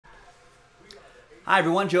Hi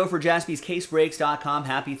everyone, Joe for JaspysCaseBreaks.com.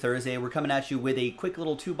 Happy Thursday. We're coming at you with a quick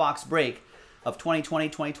little two-box break of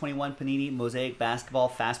 2020-2021 Panini Mosaic Basketball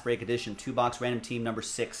Fast Break Edition. Two-box random team number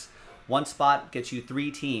 6. One spot gets you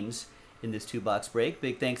 3 teams in this two-box break.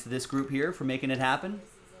 Big thanks to this group here for making it happen.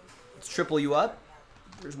 Let's triple you up.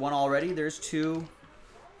 There's 1 already, there's 2,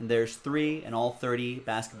 and there's 3, and all 30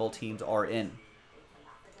 basketball teams are in.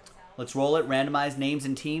 Let's roll it. Randomize names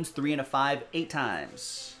and teams, 3 and a 5, 8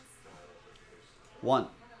 times. 1,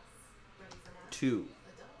 2,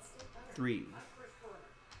 3,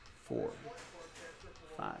 4,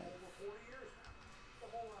 5,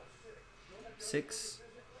 6,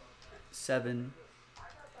 7,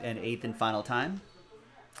 and 8th and final time.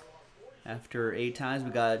 After 8 times,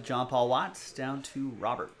 we got John Paul Watts down to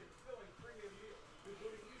Robert.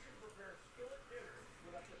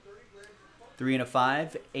 3 and a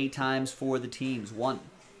 5, 8 times for the teams. 1,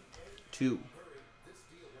 2,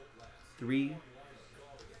 3,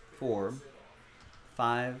 4,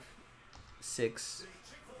 5, 6,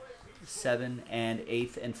 7, and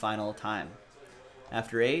 8th and final time.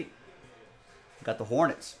 After 8, we got the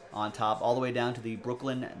Hornets on top, all the way down to the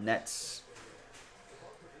Brooklyn Nets.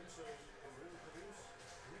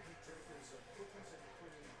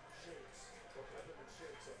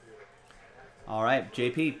 All right,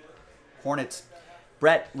 JP, Hornets.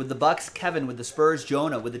 Brett with the Bucks, Kevin with the Spurs,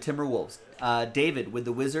 Jonah with the Timberwolves, David with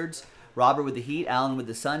the Wizards, Robert with the Heat, Alan with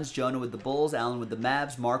the Suns, Jonah with the Bulls, Alan with the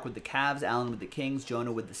Mavs, Mark with the Cavs, Alan with the Kings,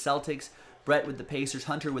 Jonah with the Celtics, Brett with the Pacers,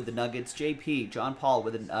 Hunter with the Nuggets, JP, John Paul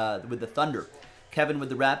with the Thunder, Kevin with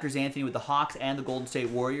the Raptors, Anthony with the Hawks and the Golden State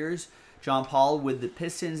Warriors, John Paul with the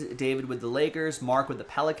Pistons, David with the Lakers, Mark with the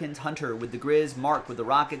Pelicans, Hunter with the Grizz, Mark with the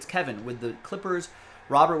Rockets, Kevin with the Clippers,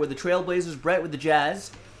 Robert with the Trailblazers, Brett with the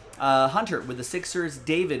Jazz, Hunter with the Sixers,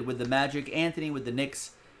 David with the Magic, Anthony with the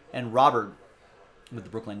Knicks, and Robert with the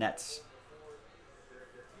Brooklyn Nets.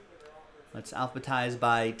 Let's alphabetize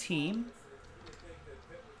by team.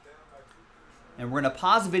 And we're going to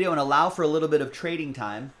pause the video and allow for a little bit of trading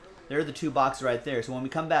time. There are the 2 boxes right there. So when we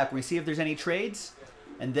come back, we're going to see if there's any trades,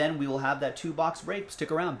 and then we will have that 2-box break. Stick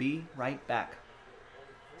around. Be right back.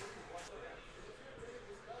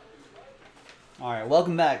 All right,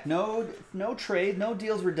 welcome back. No trade, no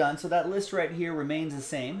deals were done, so that list right here remains the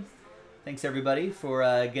same. Thanks, everybody,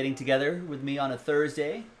 for getting together with me on a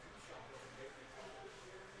Thursday.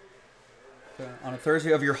 On a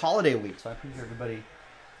Thursday of your holiday week, so I appreciate everybody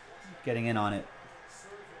getting in on it.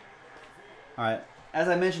 All right, as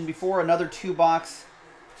I mentioned before, another 2-box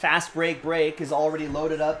fast break is already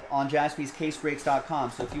loaded up on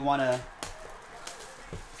JaspysCaseBreaks.com. So if you want to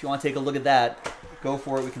take a look at that, go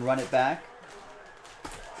for it. We can run it back.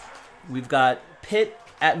 We've got Pitt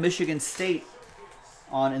at Michigan State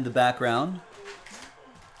on in the background.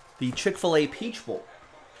 The Chick-fil-A Peach Bowl.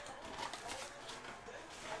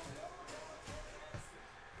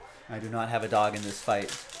 I do not have a dog in this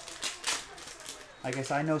fight. I guess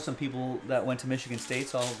I know some people that went to Michigan State,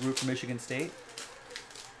 so I'll root for Michigan State.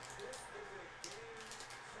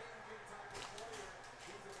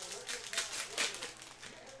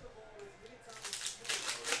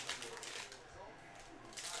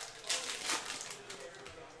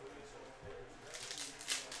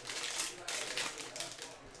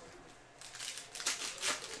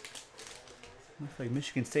 Looks like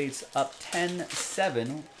Michigan State's up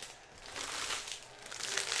 10-7.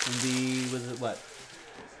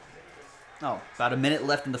 About a minute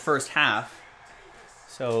left in the first half.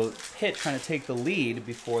 So Pitt trying to take the lead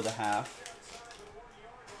before the half.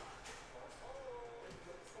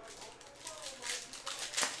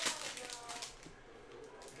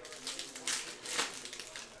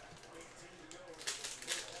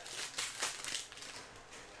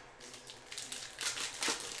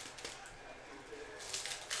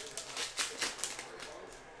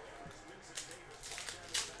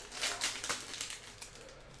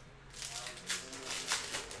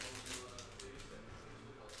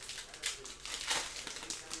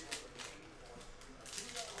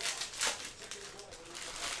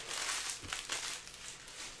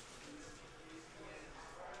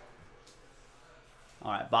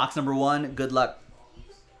 All right, box number 1, good luck.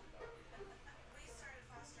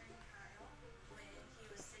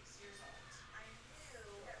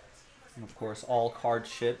 And of course, all cards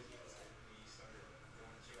ship.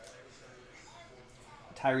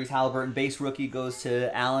 Tyrese Halliburton, base rookie, goes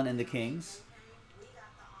to Allen and the Kings.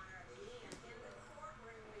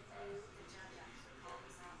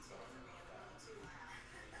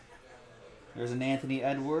 There's an Anthony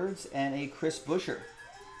Edwards and a Chris Buescher.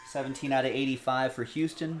 17 out of 85 for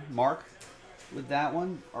Houston. Mark with that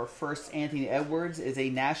one. Our first Anthony Edwards is a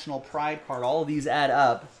National Pride card. All of these add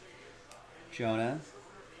up. Jonah.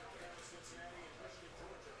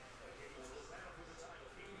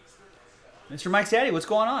 Mr. Mike's daddy, what's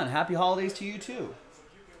going on? Happy holidays to you too.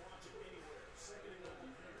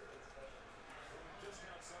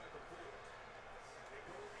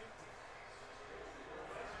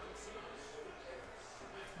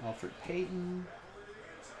 Alfred Payton.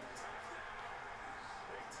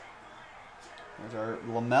 There's our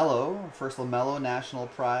LaMelo, first LaMelo National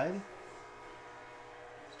Pride.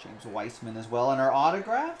 James Weissman as well. And our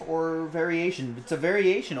autograph or variation? It's a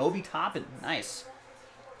variation. Obi Toppin. Nice.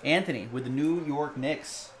 Anthony with the New York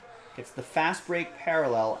Knicks. Gets the fast break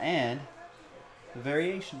parallel and the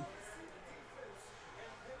variation.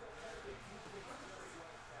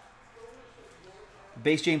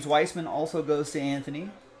 Base James Weissman also goes to Anthony.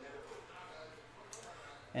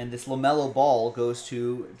 And this LaMelo Ball goes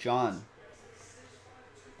to John.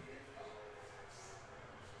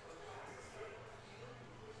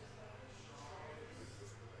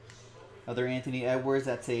 Other Anthony Edwards,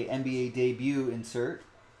 that's a NBA debut insert.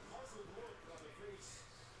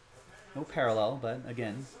 No parallel, but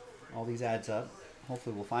again, all these adds up.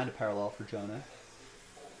 Hopefully we'll find a parallel for Jonah.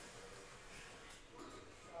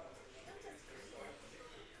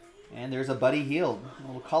 And there's a Buddy Hield. A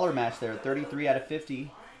little color match there, 33 out of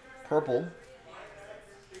 50. Purple.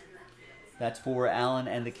 That's for Allen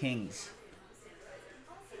and the Kings.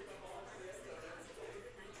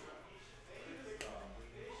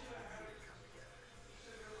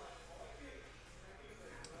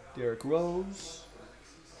 Derrick Rose.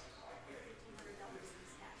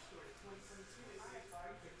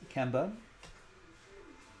 Kemba.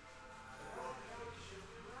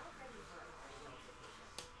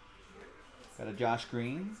 Got a Josh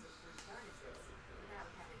Green.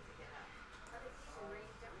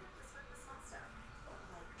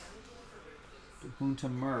 Hunter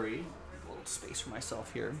Murray. A little space for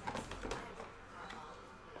myself here.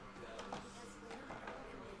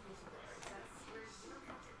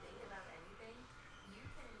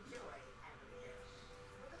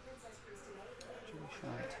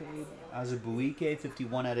 Azubuike,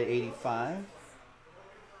 51 out of 85.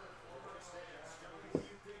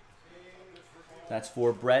 That's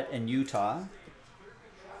for Brett and Utah.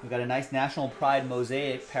 We've got a nice National Pride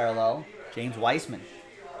Mosaic parallel. James Weissman.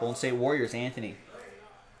 Golden State Warriors, Anthony.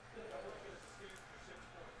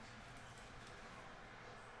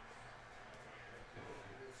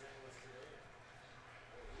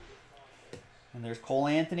 And there's Cole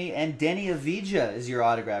Anthony. And Denny Avdija is your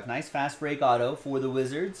autograph. Nice fast break auto for the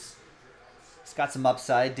Wizards. It's got some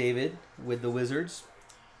upside, David, with the Wizards.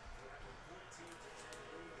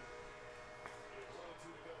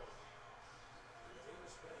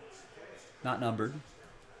 Not numbered.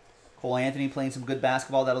 Cole Anthony playing some good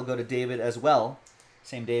basketball. That'll go to David as well.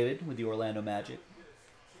 Same David with the Orlando Magic.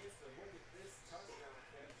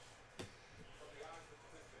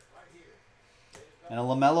 And a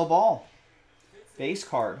LaMelo Ball. Base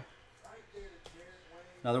card.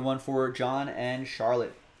 Another one for John and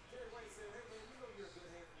Charlotte.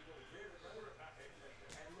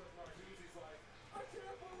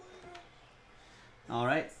 All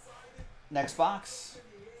right. Next box.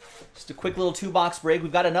 Just a quick little two-box break.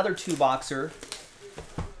 We've got another two-boxer.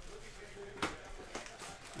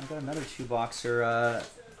 I've got another two-boxer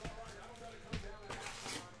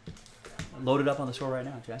loaded up on the store right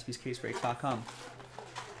now. JaspysCaseBreaks.com.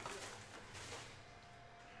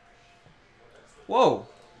 Whoa.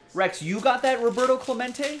 Rex, you got that Roberto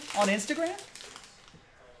Clemente on Instagram?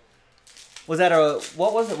 Was that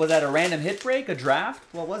what was it? Was that a random hit break? A draft?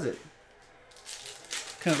 What was it?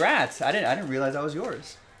 Congrats. I didn't realize that was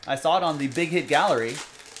yours. I saw it on the Big Hit Gallery.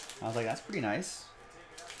 I was like, that's pretty nice.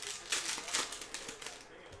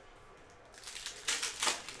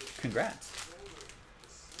 Congrats.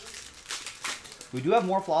 We do have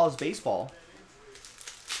more Flawless Baseball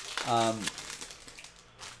on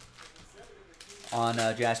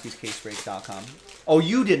JaspysCaseBreaks.com. Oh,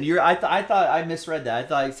 you didn't. I thought I misread that. I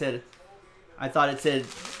thought it said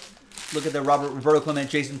look at the Roberto Clemente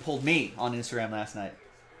Jason pulled me on Instagram last night.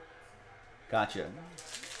 Gotcha.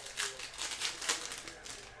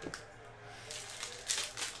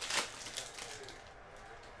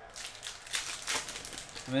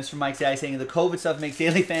 And Mr. Mike's daddy saying the COVID stuff makes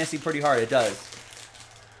daily fantasy pretty hard. It does.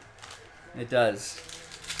 It does.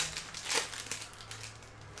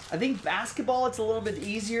 I think basketball it's a little bit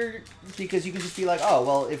easier because you can just be like, oh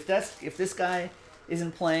well, if this guy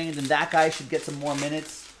isn't playing, then that guy should get some more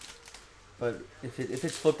minutes. But if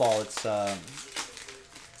it's football, it's a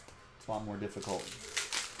lot more difficult.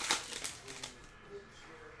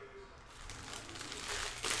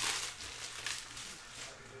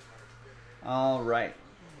 All right.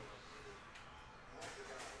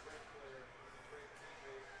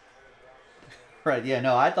 Right, yeah,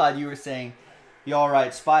 no, I thought you were saying, you all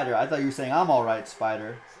right, Spider. I thought you were saying, I'm all right,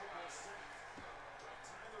 Spider.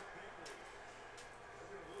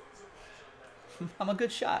 I'm a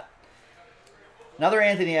good shot. Another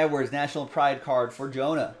Anthony Edwards National Pride card for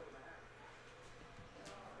Jonah.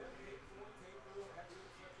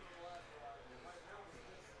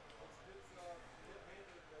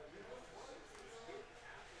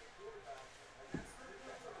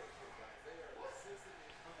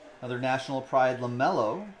 Another National Pride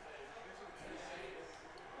LaMelo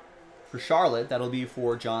for Charlotte. That'll be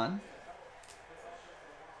for John.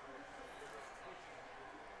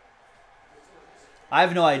 I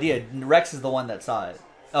have no idea. Rex is the one that saw it.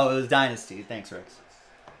 Oh, it was Dynasty. Thanks, Rex.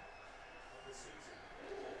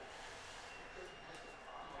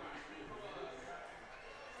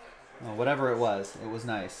 Well, whatever it was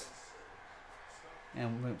nice.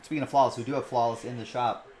 And speaking of flawless, we do have flawless in the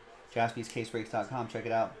shop. JaspysCaseBreaks.com. Check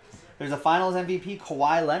it out. There's a Finals MVP,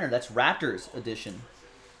 Kawhi Leonard. That's Raptors edition.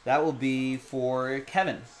 That will be for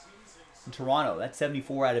Kevin in Toronto. That's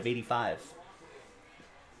 74 out of 85.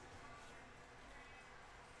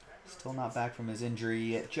 Still not back from his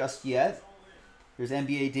injury just yet. There's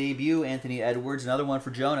NBA debut, Anthony Edwards. Another one for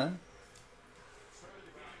Jonah.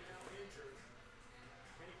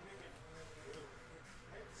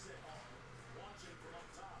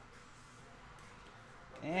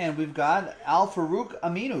 And we've got Al-Farouq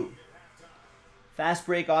Aminu. Fast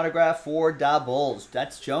break autograph for Da Bulls.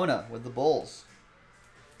 That's Jonah with the Bulls.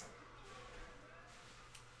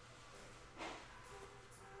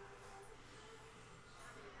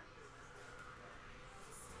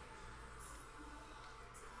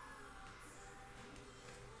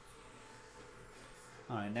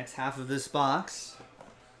 All right, next half of this box.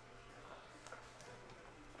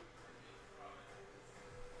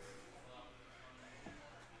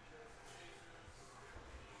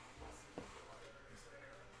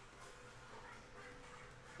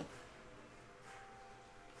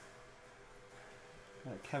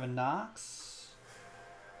 Kevin Knox.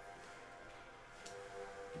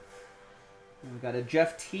 And we've got a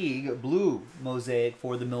Jeff Teague blue mosaic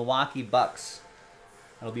for the Milwaukee Bucks.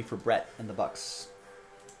 That'll be for Brett and the Bucks.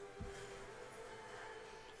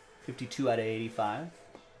 52 out of 85.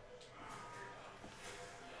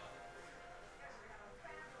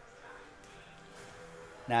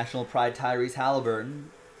 National Pride Tyrese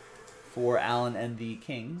Halliburton for Allen and the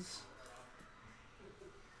Kings.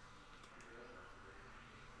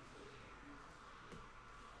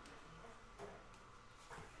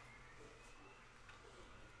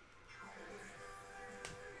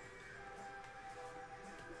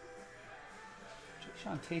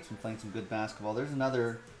 Sean Tate's been playing some good basketball. There's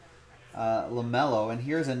another LaMelo, and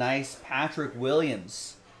here's a nice Patrick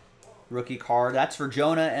Williams rookie card. That's for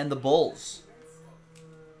Jonah and the Bulls.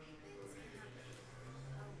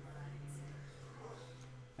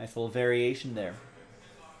 Nice little variation there.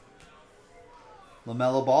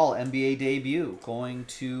 LaMelo Ball, NBA debut, going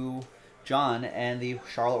to John and the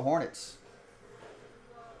Charlotte Hornets.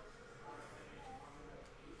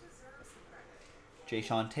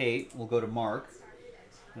 Jayshawn Tate will go to Mark.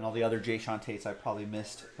 And all the other Jayshawn Tates I probably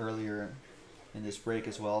missed earlier in this break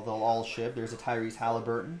as well. They'll all ship. There's a Tyrese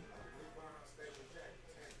Halliburton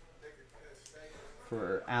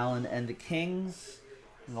for Allen and the Kings.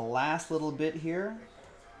 And the last little bit here,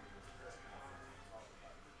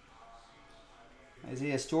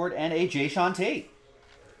 Isaiah Stewart and a Jayshawn Tate.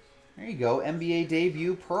 There you go. NBA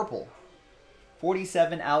debut purple.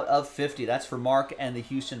 47 out of 50. That's for Mark and the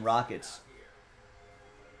Houston Rockets.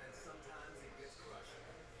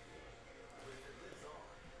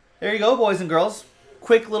 There you go, boys and girls.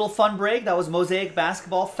 Quick little fun break. That was Mosaic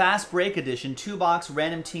Basketball Fast Break Edition. 2-box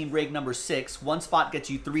random team break number 6. One spot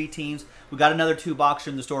gets you 3 teams. We got another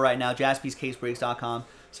 2-boxer in the store right now, JaspysCaseBreaks.com.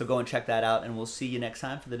 So go and check that out, and we'll see you next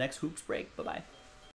time for the next Hoops break. Bye-bye.